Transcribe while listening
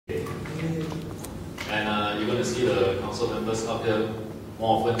going to see the council members up here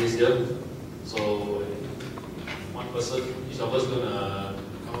more often this year. So one person, each of us going to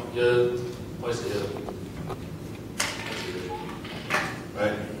come up here twice a year.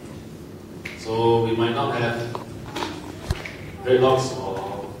 Right? So we might not have dreadlocks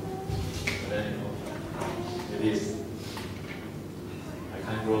or then, maybe it's, I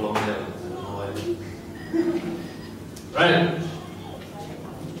can't grow long hair. I don't know why. Right?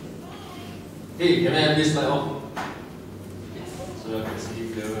 Hey, can I have this slide off? So I can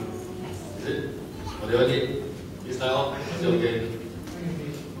see clearer. Is it? What do you need? This slide off? Is it okay?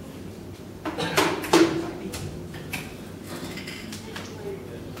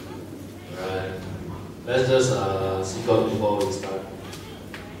 Right. Let's just seek God before we start.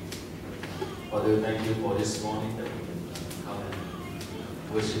 Father, thank you for this morning that we can come and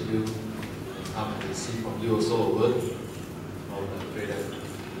worship you and come and receive from you also a word. Lord, I pray that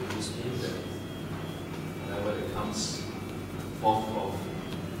you use me, that whatever that comes forth from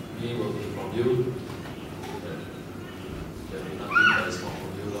me will be from you. That there be nothing that is not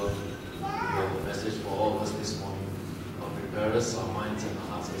from you, Lord. You have a message for all of us this morning. Lord, prepare us, our minds and our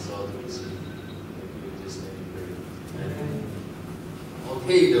hearts as well to receive. Thank you in Jesus' name we pray. Amen.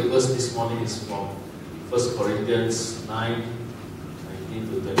 Okay, the verse this morning is from 1 Corinthians 9, 19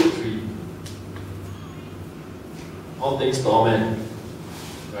 to 23. All things to all men.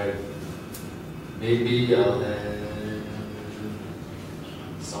 Right? Maybe I'll have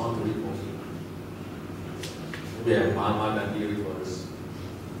someone to read for me. Maybe I have Mahatma Gandhi read for us.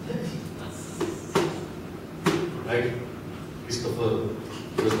 Right? Christopher,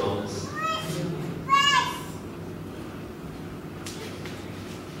 first honors.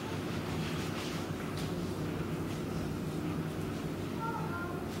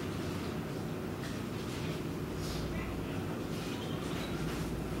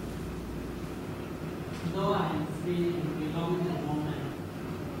 Though I am free and belong to no man,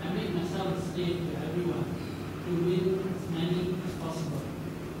 I make myself a slave to everyone, to win as many as possible.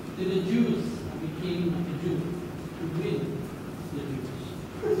 To the Jews, I became like a Jew, to win the Jews.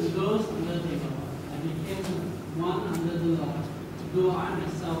 To those under the law, I became one under the law, though I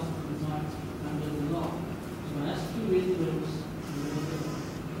myself am not under the law, so as to win those under the law.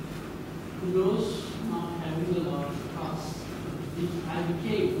 To those not having the law, because I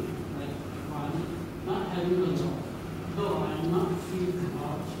became like one not having the law, though I am not free from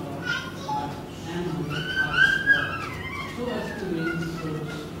God's law, but am under God's law, so as to win those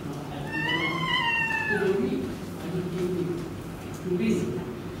not having the law. To the weak, I became weak. To win,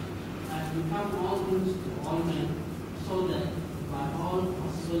 I have become all things to all men, so that by all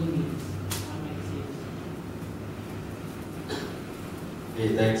possible means I may save. Hey,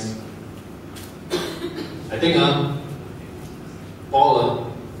 thanks. I think Paul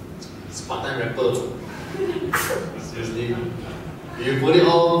is part-time rapper. Seriously. If you put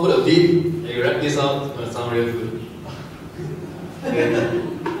a beat and you rap this out, it's gonna sound real good.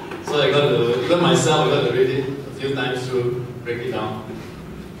 So even myself, I got to read it a few times to break it down.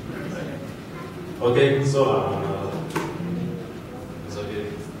 Okay, so it's okay.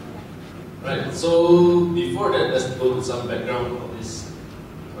 Right, so before that, let's go to some background of this.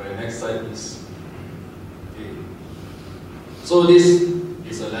 Alright, next slide please. Okay. So this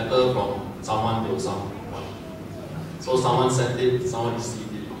is a letter from someone to someone. So someone sent it, someone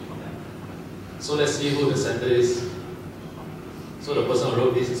received it. So let's see who the sender is. So the person who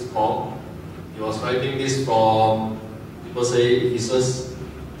wrote this is Paul. He was writing this from, people say, Ephesus.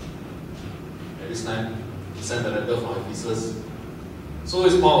 At this time, he sent a letter from Ephesus. So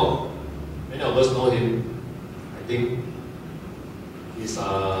is Paul. Many of us know him. I think he's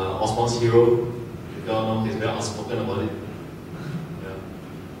Osborne's hero. If you all know, he's very outspoken about it.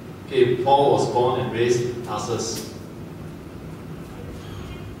 Yeah. Okay, Paul was born and raised in Tarsus.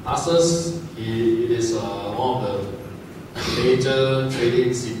 Tarsus, it is one of the major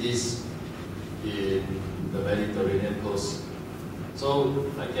trading cities in the Mediterranean coast. So,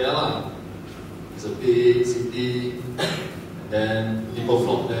 like Kerala, it's a big city, and then people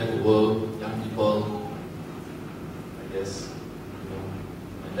flock there to work, young people, I guess, you know.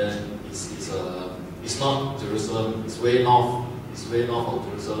 And then it's not Jerusalem, it's way north of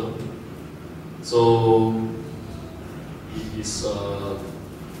Jerusalem. So, it is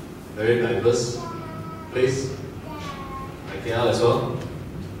very diverse place, like KL as well.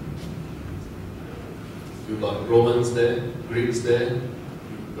 You've got Romans there, Greeks there,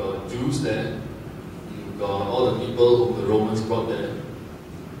 you've got Jews there, you've got all the people whom the Romans brought there,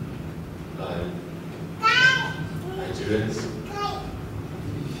 like Nigerians,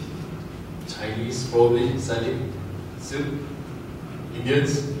 Chinese probably selling silk,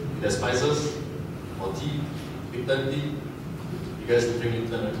 Indians, their spices, or tea, Lipton tea. You guys drink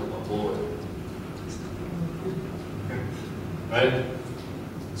Lipton, right? From a bowl, right?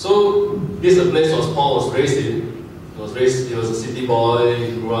 So this is the place where Paul was raised in. He was a city boy.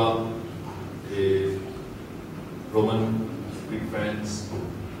 He grew up with Roman Greek friends,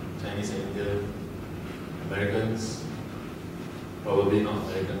 Chinese and Indian, Americans, probably not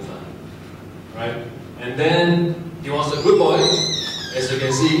Americans, right? And then he was a good boy, as you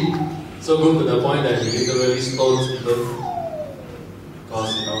can see, so good to the point that he literally stoned people,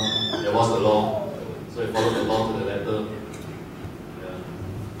 because there was the law, so he followed the law to the letter. Yeah.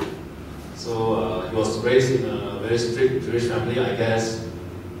 So he was raised in a very strict Jewish family, I guess,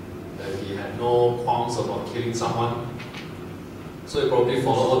 that he had no qualms about killing someone. So he probably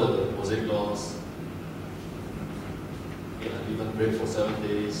followed all the Mosaic laws. Even break for 7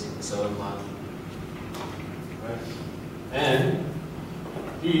 days, 7 months. Right? And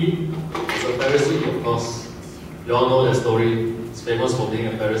he was a Pharisee, of course. You all know that story. He's famous for being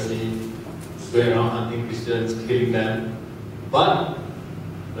a Pharisee. He's going around hunting Christians, killing them. But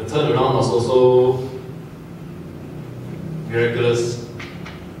the turnaround was also miraculous.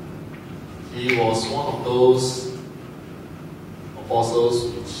 He was one of those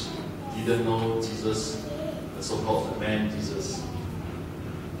apostles which didn't know Jesus, the so-called man Jesus.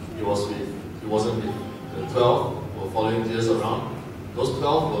 He wasn't with the 12 who were following Jesus around. Those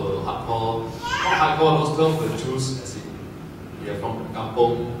 12 were hardcore, not hardcore, those 12 were Jews, as in they are from the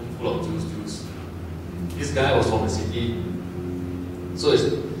kampong, full of Jews. This guy was from the city,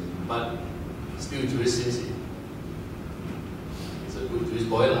 but still Jewish since he's a good Jewish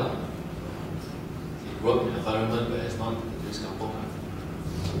boy lah. He grew up in an environment where it's not the Jewish kampong.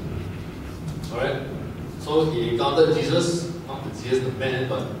 Alright? So he encountered Jesus, not Jesus the man,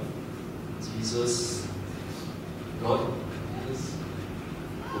 but Jesus, God, Jesus,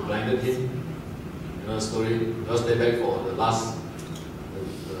 who blinded him. You know the story? I'll stay back for the last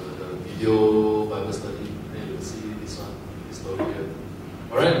the video Bible study. Then you will see this story here.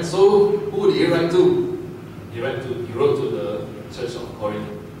 Alright, so who did he write to? He wrote to the church of Corinth.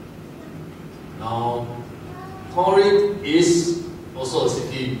 Now, Corinth is also a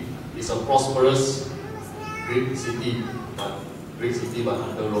city. It's a prosperous Greek city, but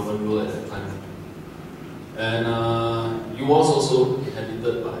under Roman rule at that time. And it was also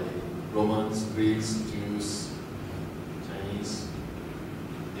inhabited by Romans, Greeks, Jews, Chinese,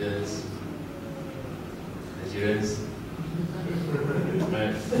 Indians, Nigerians.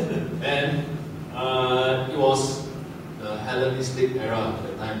 Right? And it was the Hellenistic era at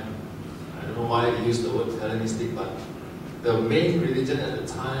that time. I don't know why they used the word Hellenistic, but the main religion at the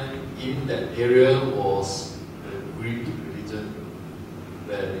time in that area was the Greek religion,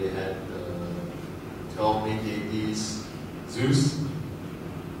 where they had 12 main deities, Zeus,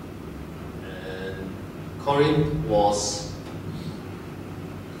 and Corinth was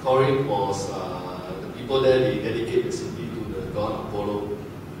the people there, they dedicate the city to the god Apollo.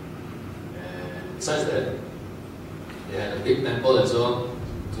 And besides that, they had a big temple as well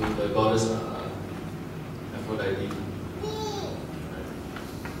to the goddess Aphrodite.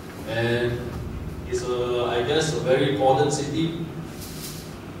 And it's I guess a very important city.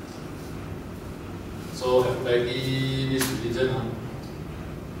 So Aphrodite, this religion,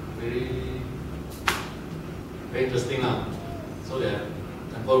 very interesting. So there are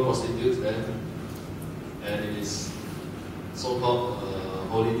temple prostitutes there, and it is so-called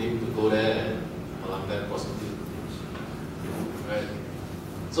holy thing to go there and malangkan prostitute. Right?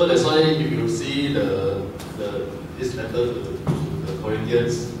 So that's why if you see this letter to the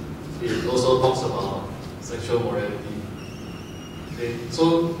Corinthians, it also talks about sexual morality. Okay?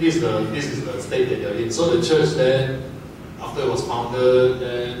 So this is the state that you're in. So the church then, after it was founded,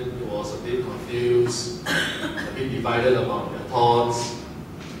 then it was a bit confused, a bit divided about their thoughts,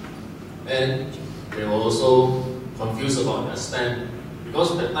 and they were also confused about their stand.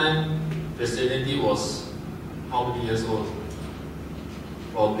 Because at that time, Christianity was how many years old?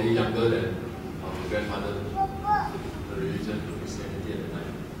 Probably younger than our grandmother, the religion of Christianity at the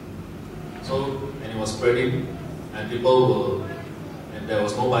time. So, and it was spreading, and people were, and there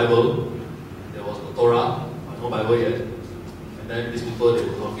was no Bible, there was no Torah, but no Bible yet. And then these people, they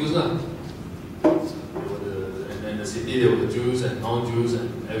were confused. And in the city, there were the Jews and non-Jews,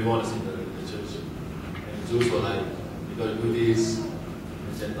 and everyone is in the church. And the Jews were like, you got to do this. And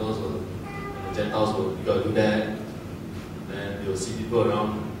the Gentiles were, you got to do that. Then they will see people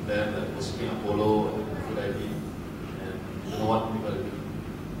around them like worshiping Apollo and Aphrodite, and you know what you got to do,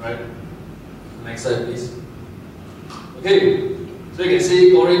 right? Next slide, please. Okay, so you can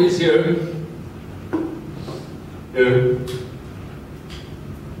see Corinth is here,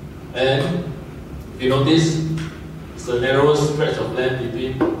 and you notice, it's a narrow stretch of land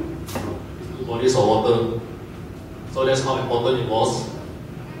between two bodies of water. So that's how important it was.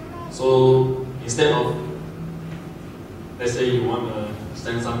 So instead of, let's say you want to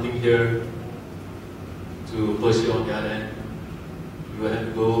stand something here to push it on the other end, you will have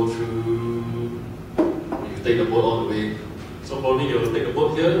to go through, you take the boat all the way. So probably you'll take a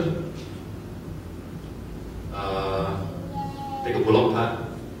boat here, take a bullock cart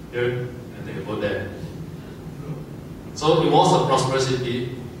here, and take a boat there. So it was a prosperous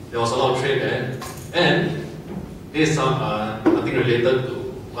city, there was a lot of trade there, and this is nothing related to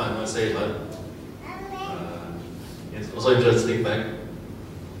what I'm going to say, but it's also interesting fact.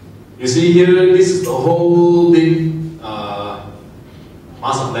 You see here, this is the whole big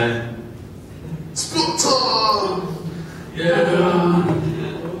mass of land. Sparta! Yeah!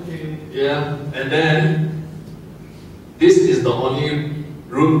 Yeah, and then this is the only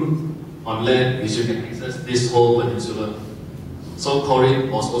route on land which you can access this whole peninsula. So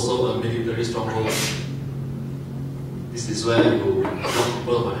Corinth was also a military stronghold. This is where you block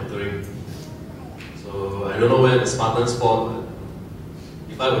people from entering. So I don't know where the Spartans fought, but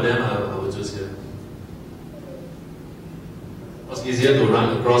if I were them, I would choose here. It was easier to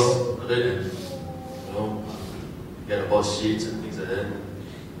run across rather than, get about ships and things like that.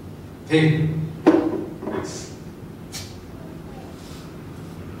 Okay, next.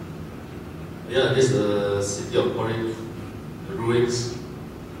 Yeah, this is the city of Corinth, the ruins.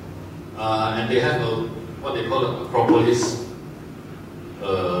 And they have what they call an Acropolis,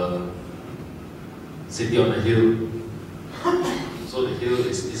 city on a hill. So the hill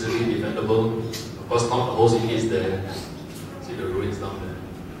is easily defendable. Of course, not the whole city is there. See the ruins down there.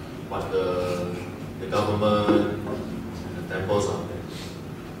 But the government and the temples are there.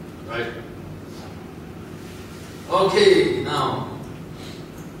 Right? Okay, now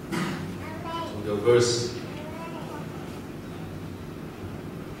to the verse.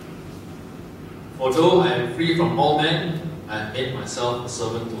 Although I am free from all men, I have made myself a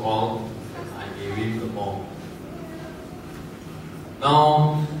servant to all, that I may win them all.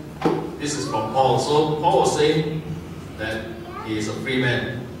 Now, this is from Paul. So Paul was saying that he is a free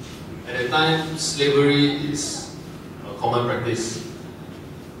man. At the time, slavery is a common practice.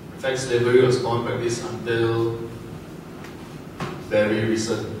 In fact, slavery was common practice until very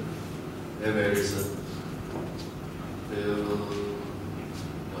recent. Very recent. Till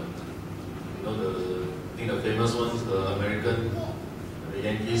I think the famous one is the American, the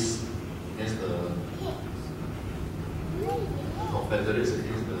Yankees against the Confederates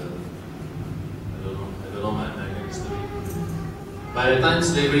against the, I don't know my American history. By the time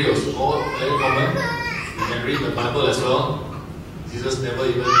slavery was all very common, you can read the Bible as well. Jesus never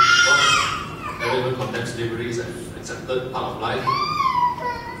even condemned slavery, it's an accepted part of life.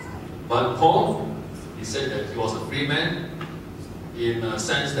 But Paul, he said that he was a free man, in a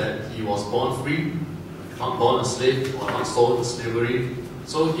sense that he was born free, not born a slave or not sold to slavery.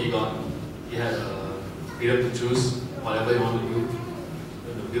 So he had freedom to choose whatever he wanted to do. He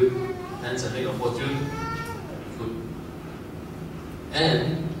wanted to build tents and make a fortune. He could.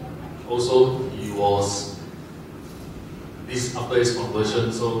 And also he was, this after his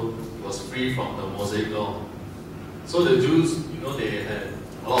conversion, so he was free from the Mosaic law. So the Jews, they had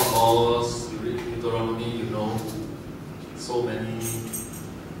a lot of laws. You read Deuteronomy, so many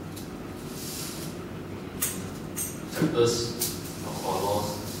chapters of our laws.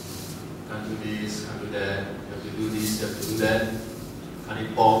 Can't do this, can't do that, you have to do this, you have to do that. Can't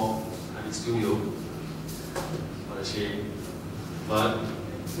eat pork, can't eat stew yolk. What a shame. But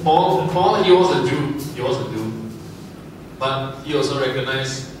Paul, he was a Jew. But he also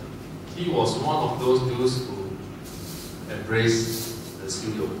recognized he was one of those Jews who embraced the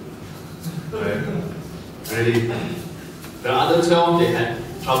stew yolk. Right? Really. The other 12, they had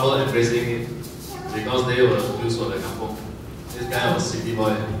trouble embracing it because they were Jews for the kampong. This guy was a city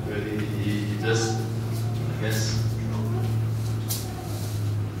boy, really. He just, I guess,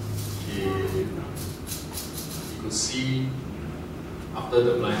 he could see after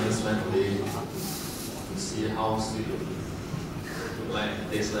the blindness went away, he could see how sweet it looked like and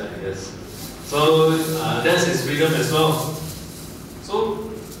taste like, I guess. So that's his freedom as well.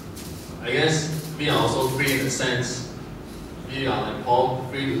 So I guess we are also free in a sense. We are like Paul,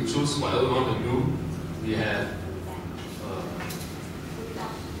 free to choose whatever we want to do. We have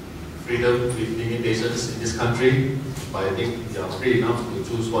freedom with limitations in this country, but I think we are free enough to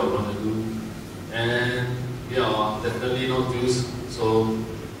choose what we want to do. And we are definitely not Jews, so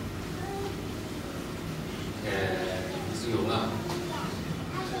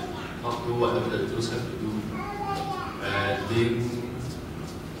not do whatever the Jews have to do. And being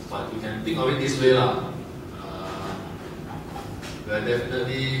But you can think of it this way lah. We are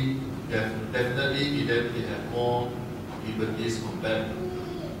definitely we have more liberties compared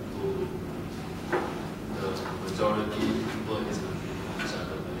to the majority people in this country, which are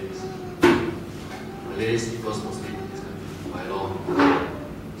the Malays. Malays equals Muslim in this country by law.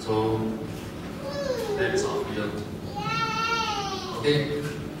 So that is our freedom. Okay.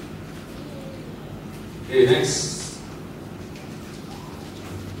 Okay, next.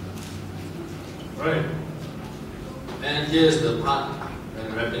 Right. And here's the part where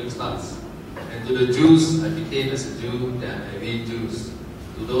the rapping starts. And to the Jews, I became as a Jew that I may be Jews.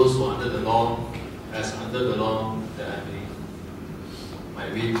 To those who are under the law, as under the law, that I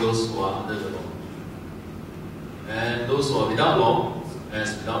might be those who are under the law. And those who are without law,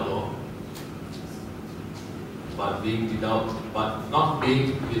 as without law, but not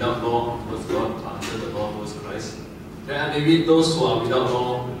being without law towards God, under the law towards Christ. That I may be those who are without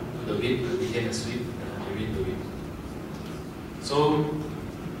law to the weak, that became as weak, and I may be the weak. So,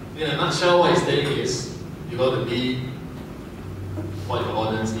 in a nutshell, what he's saying is, you got to be what your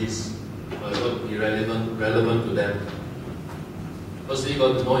audience is. You got to be relevant to them. Firstly, you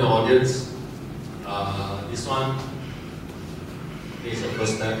got to know your audience. This one is the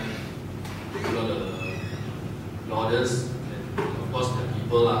first step. You got your audience, and of course, the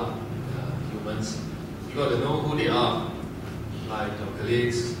people are humans. You got to know who they are, like your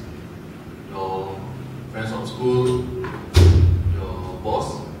colleagues, your friends from school, your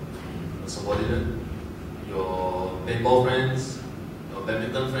boss, your subordinate, your paintball friends, your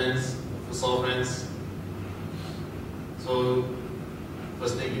badminton friends, your futsal friends. So,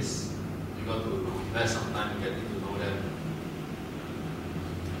 first thing is you got to invest some time in getting to know them.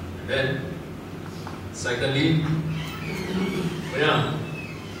 And then, secondly, you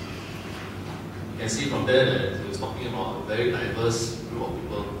can see from there that he was talking about a very diverse group of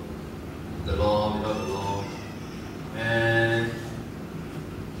people. The law, without the law. And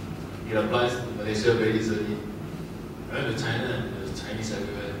it applies to Malaysia very easily. I went to China and there's Chinese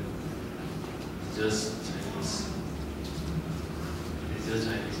everywhere. It's just Chinese. It's just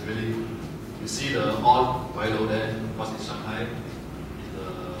Chinese, really. You see the odd Guilo there, of course in Shanghai,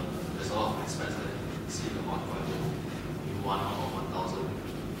 there's a lot of expats there. You see the odd Guilo in 1 out of 1,000.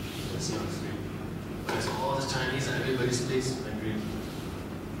 You can see on the street. But it's all the Chinese and everybody speaks Mandarin.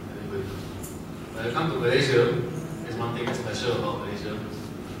 Everybody. When I come to Malaysia, there's one thing that's special about Malaysia.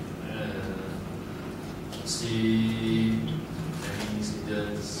 You see Chinese,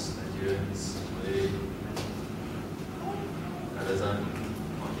 Indians, Nigerians, Malay, Kadazan,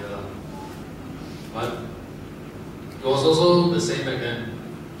 out here. But it was also the same back then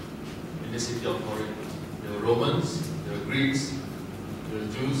in the city of Corinth. There were Romans, there were Greeks, there were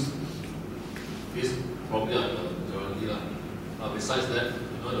Jews. These probably are the majority. Besides that,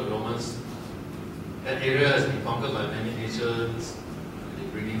 the Romans, that area has been conquered by many nations. They're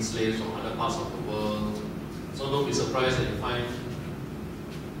bringing slaves from other parts of the world. So don't be surprised that you find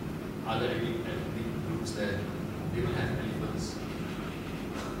other ethnic groups there. They even have elephants.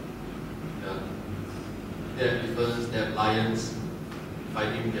 Yeah. They have elephants, they have lions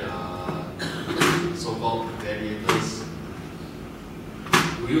fighting their so-called gladiators.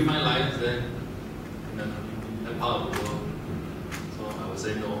 Do you find lions there in that part of the world? So I would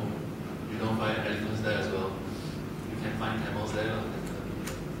say no. You don't find elephants there as well. You can find camels there.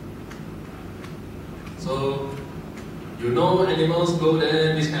 So, you know animals go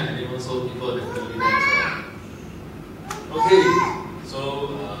there, these kind of animals, so people are definitely there as well. Okay, so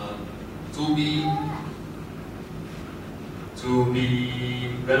to be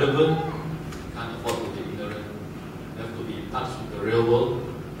relevant, you can't afford to be ignorant. You have to be in touch with the real world.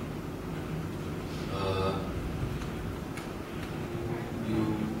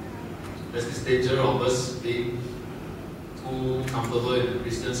 There's this danger of us being too comfortable in a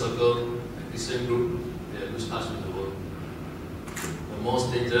Christian circle, a Christian group. They lose touch with the world. The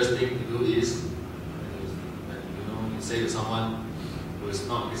most dangerous thing to do is when you say to someone who is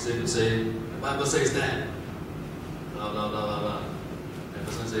not Christian, you say, the Bible says that. Blah blah blah blah blah. That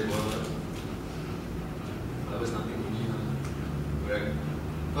person says, well, the Bible is nothing to me. Correct?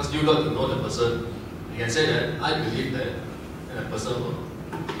 Because you got to know the person. You can say that I believe that, and the person will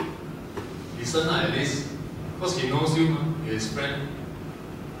listen at least. Because he knows you, you're his friend,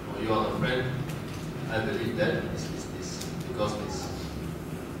 or you are a friend. I believe that is this, because this.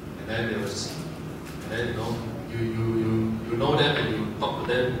 And then you know them and you talk to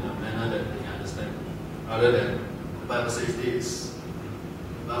them in a manner that they can understand. Rather than the Bible says this,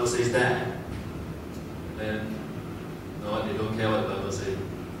 the Bible says that. And then they don't care what the Bible says.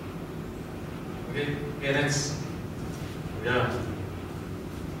 Okay, next. Yeah.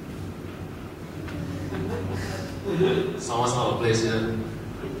 Someone's out of place here.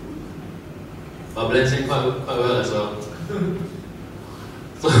 But blends in quite well as well.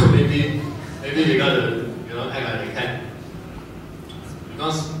 So maybe we gotta act like a cat.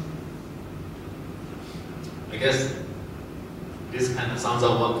 Because I guess this kind of sounds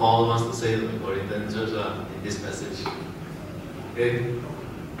out what Paul wants to say to the Corinthian church in this passage. Okay,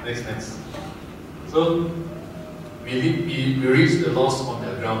 next. So we reach the lost on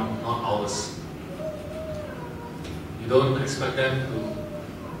their ground, not ours. You don't expect them to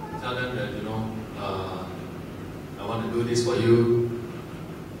tell them that I want to do this for you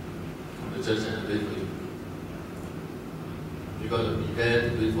from the church and I do it for you. You got to be there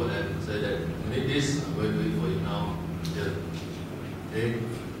to do it for them. Say that you need this, I'm going to do it for you now. Here. Okay?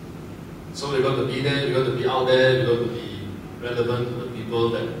 So we got to be there, we got to be out there, we got to be relevant to the people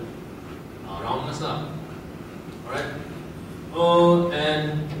that are around us now. Alright? Oh,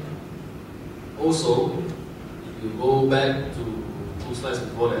 and also, if you go back to 2 slides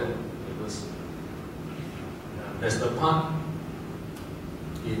before that, there's the part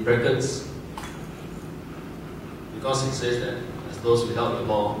in brackets because it says that as those without the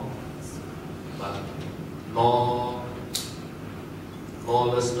law, but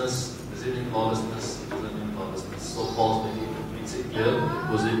lawlessness, does it mean lawlessness? It doesn't mean lawlessness. So Paul makes it clear,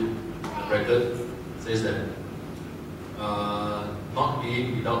 puts it in the bracket, says that not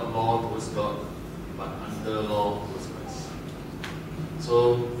being without law towards God, but under law towards Christ.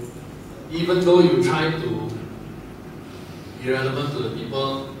 So even though you try to be relevant to the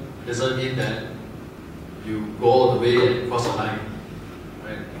people, doesn't mean that you go all the way and cross the line.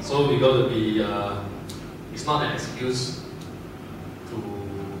 Right? So we got to be, it's not an excuse to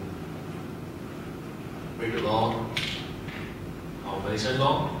break the law, our Malaysian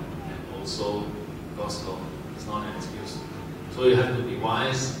law, and also God's law. It's not an excuse. So you have to be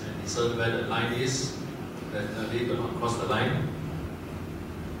wise and discern where the line is, that we do not cross the line.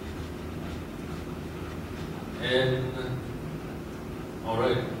 And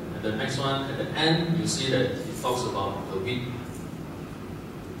alright, and the next one, at the end, you see that he talks about the wheat.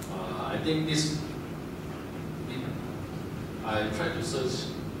 I think this wheat, I tried to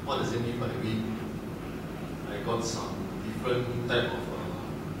search what does it mean by wheat. I got some different type of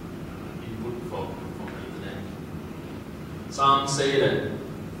input from the internet. Some say that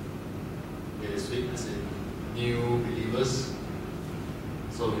it is wheat as in new believers,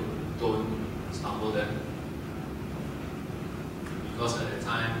 so we don't stumble them. Because at the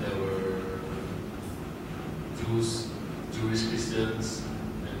time there were Jewish Christians,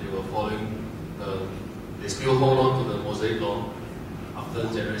 and they were following they still hold on to the Mosaic law after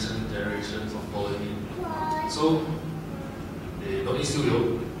generations of following it. So they don't eat still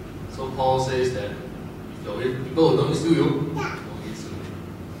yoke. So Paul says that if you're people who don't eat still yoke, don't eat still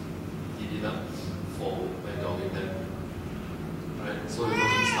yoke. Give it up for when you're with them. Right? So you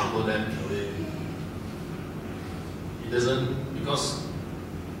don't stumble them in a way. It doesn't, because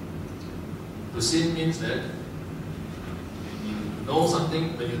to sin means that when you know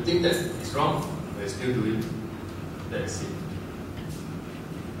something, when you think that it's wrong, but you still do it, that's sin.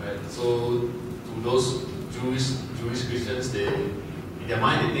 Right? So to those Jewish Christians, in their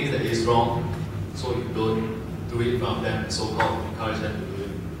mind they think that it's wrong, so you don't do it in front of them, and so-called encourage them to do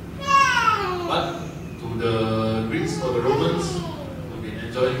it. But to the Greeks or the Romans who've been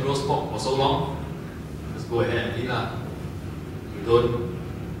enjoying roast pork for so long, just go ahead and eat lah. You don't.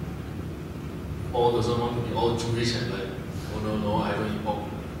 Paul doesn't want to be all Jewish and like, oh no, I don't eat pork.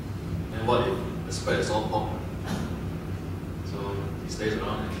 And what if the spread is all pork? So he stays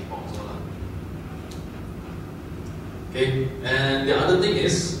around and eats pork also lah. Okay, and the other thing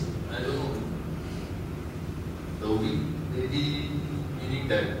is, I don't know, the weak lady, meaning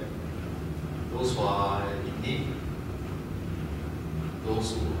that those who are in need,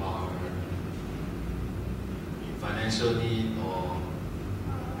 those who are in financial need or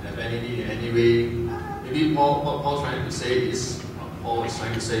have any need in any way. Maybe what Paul is trying to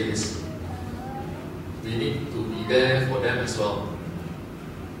say is we need to be there for them as well,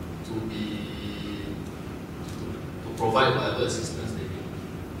 to provide whatever assistance they need.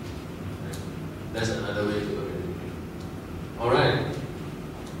 Right? That's another way to look at it. Alright.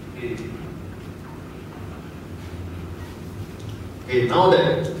 Okay, now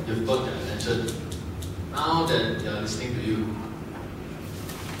that you've got their attention, now that they are listening to you,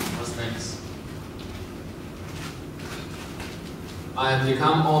 what's next? I have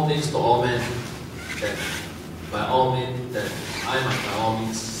become all things to all men, that by all means, that I might by all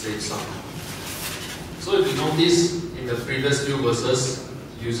means save some. So if you notice, in the previous few verses,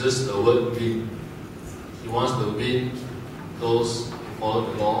 he uses the word win. He wants to win those who follow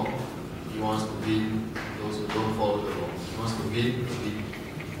the law. He wants to win those who don't follow the law. He wants to win, to win.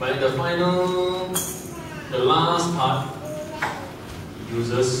 But in the final, the last part, he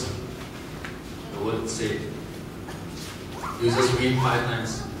uses the word save. He uses win 5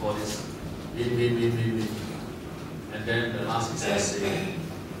 times for this. Win, win, win, win, win. And then the last is save.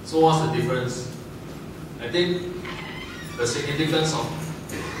 So what's the difference? I think the significance of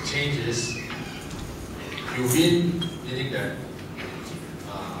change is you win, meaning that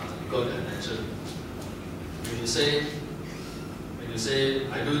you got the attention. When you say,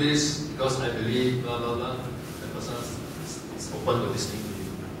 I do this because I believe, blah blah blah, the person is open to listening to you.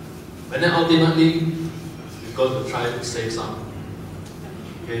 But then ultimately, you got to try to save some.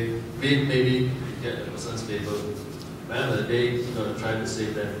 Okay, win maybe get the person's favor. By the end of the day, you got to try to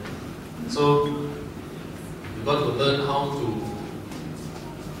save them. So you got to learn how to.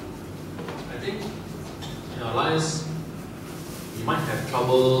 I think in our lives, we might have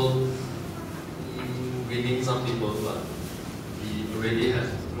trouble winning some people, but we already have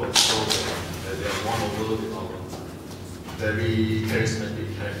what show that they are won over with our very charismatic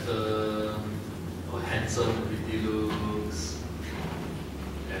character, our handsome, pretty looks,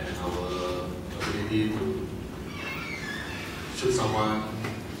 and our ability to shoot someone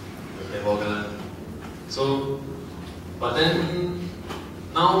with a gun. So, but then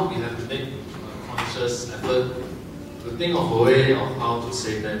now we have to make a conscious effort to think of a way of how to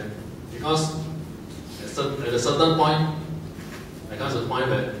save them, because at a certain point, there comes a point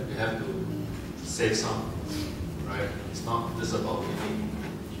where you have to save some, right? It's not just about winning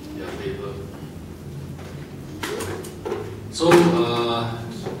their favor. So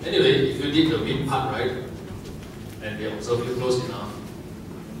anyway, if you did the win part right, and they observe you close enough,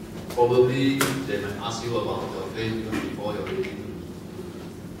 probably they might ask you about your faith even before you're ready to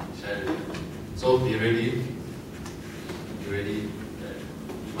share it. So be ready. Be ready that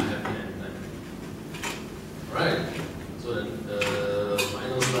you might have been anytime. Alright, so then the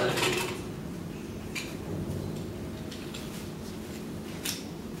final slide.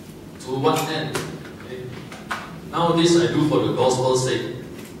 To what end? Okay. Now this I do for the gospel's sake,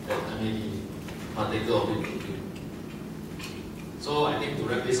 that I may be partaker of it. So I think to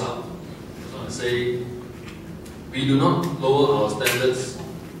wrap this up, I just want to say, we do not lower our standards,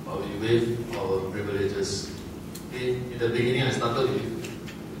 but we waive our privileges. In the beginning, I started with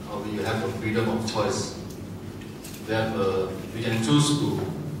we have a freedom of choice. We can choose to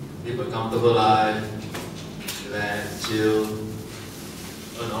live a comfortable life, relax, chill,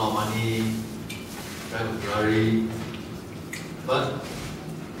 earn a lot of money, drive a Ferrari. But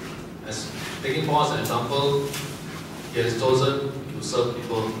as taking Paul as an example, he has chosen to serve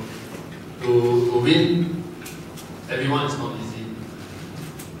people. To win everyone is not easy.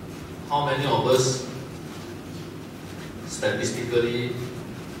 How many of us statistically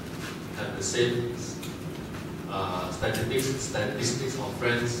have the same statistics of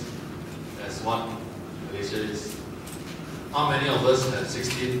friends as what Malaysia is? How many of us have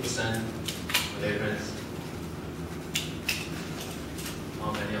 16% Malay friends?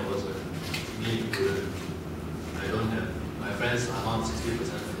 How many of us have? Me included. I don't have. My friends are not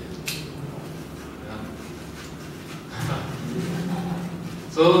 60% Malay. Yeah.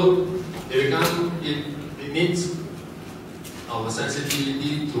 So it needs our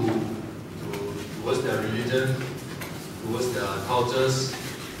sensitivity towards their religion, towards their cultures.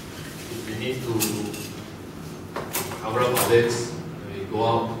 If we need to cover up our legs when we go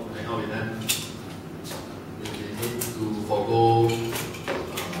out, hang out with them. If we need to forego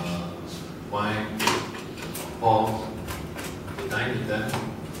wine, pork, to dine with them,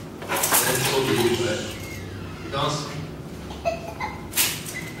 then so be it, right? Because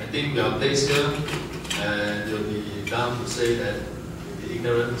I think we are placed here, and you'll be dumb to say that, you'll be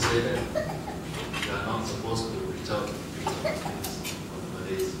ignorant to say that we are not supposed to reach out to the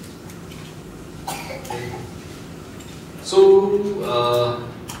Malays. Okay. So,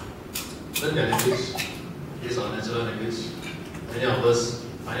 learn their language. This is our natural language. Many of us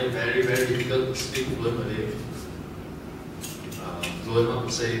find it very, very difficult to speak fluent Malay. Fluent not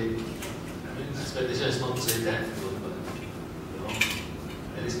to say, I mean, expectation is not to say that fluent, but you know,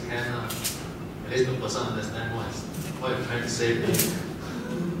 at least can. At least the person understands what you're trying to say to you.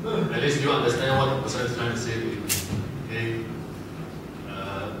 At least you understand what the person is trying to say to you. Okay?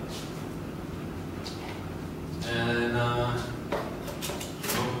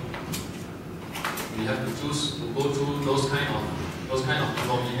 We have to choose to go through those kind of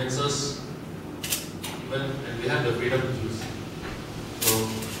inconveniences, and we have the freedom to choose. So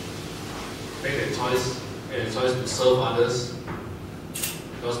make a choice to serve others,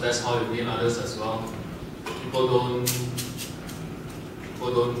 because that's how you win others as well. People don't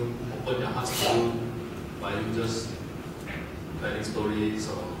open their hearts to you by you just telling stories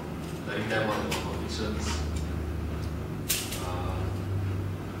or telling them what your convictions.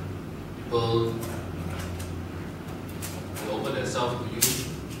 People will open themselves to you if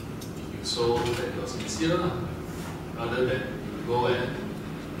you show that you're sincere, rather than you go and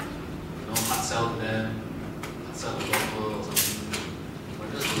hard sell to them, hard sell to offer or something. But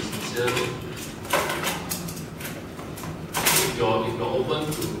just be sincere. If you're open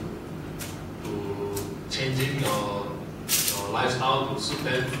to changing your lifestyle to suit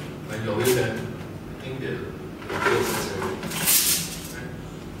them when you're with them, I think they'll feel sincere.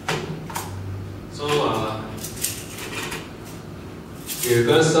 So,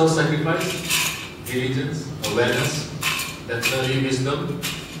 regards self-sacrifice, diligence, awareness, definitely wisdom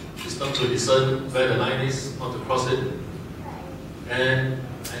to discern where the line is, how to cross it, and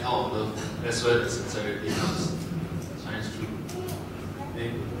out of love. That's where the sincerity comes, shines through. Okay?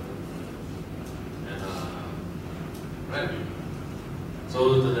 And right.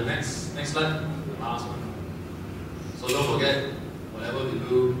 So to the next slide, the last one. So don't forget, whatever we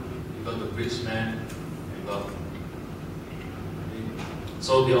do, we got the bridge man, we got. Okay?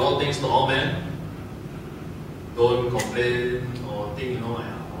 So be all things to all men. Don't complain or think,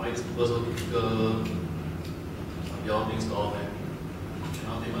 why is people so difficult? Be all things to all men. And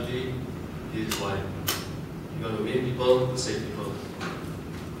ultimately, this is why you got to win people to save people.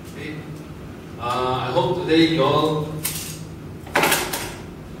 Okay? I hope today you all,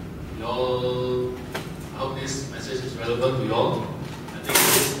 I hope this message is relevant to you all. I think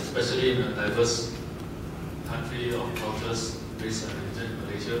this, especially in a diverse country of cultures, race and religion,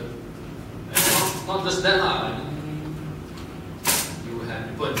 Malaysia. And not just that, I mean, you have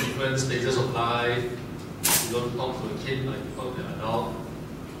people in different stages of life. You don't talk to a kid like you talk to an adult.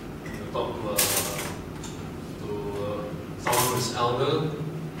 You talk to someone who is elder,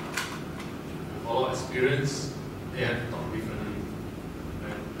 with all experience, they have to talk differently.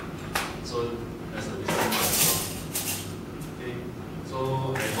 Right? So that's the reason why. Okay. So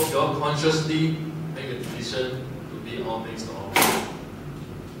I hope you all consciously make a decision to be all things to all.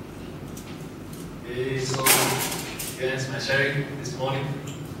 Okay, so that's my sharing this morning.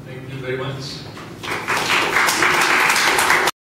 Thank you very much.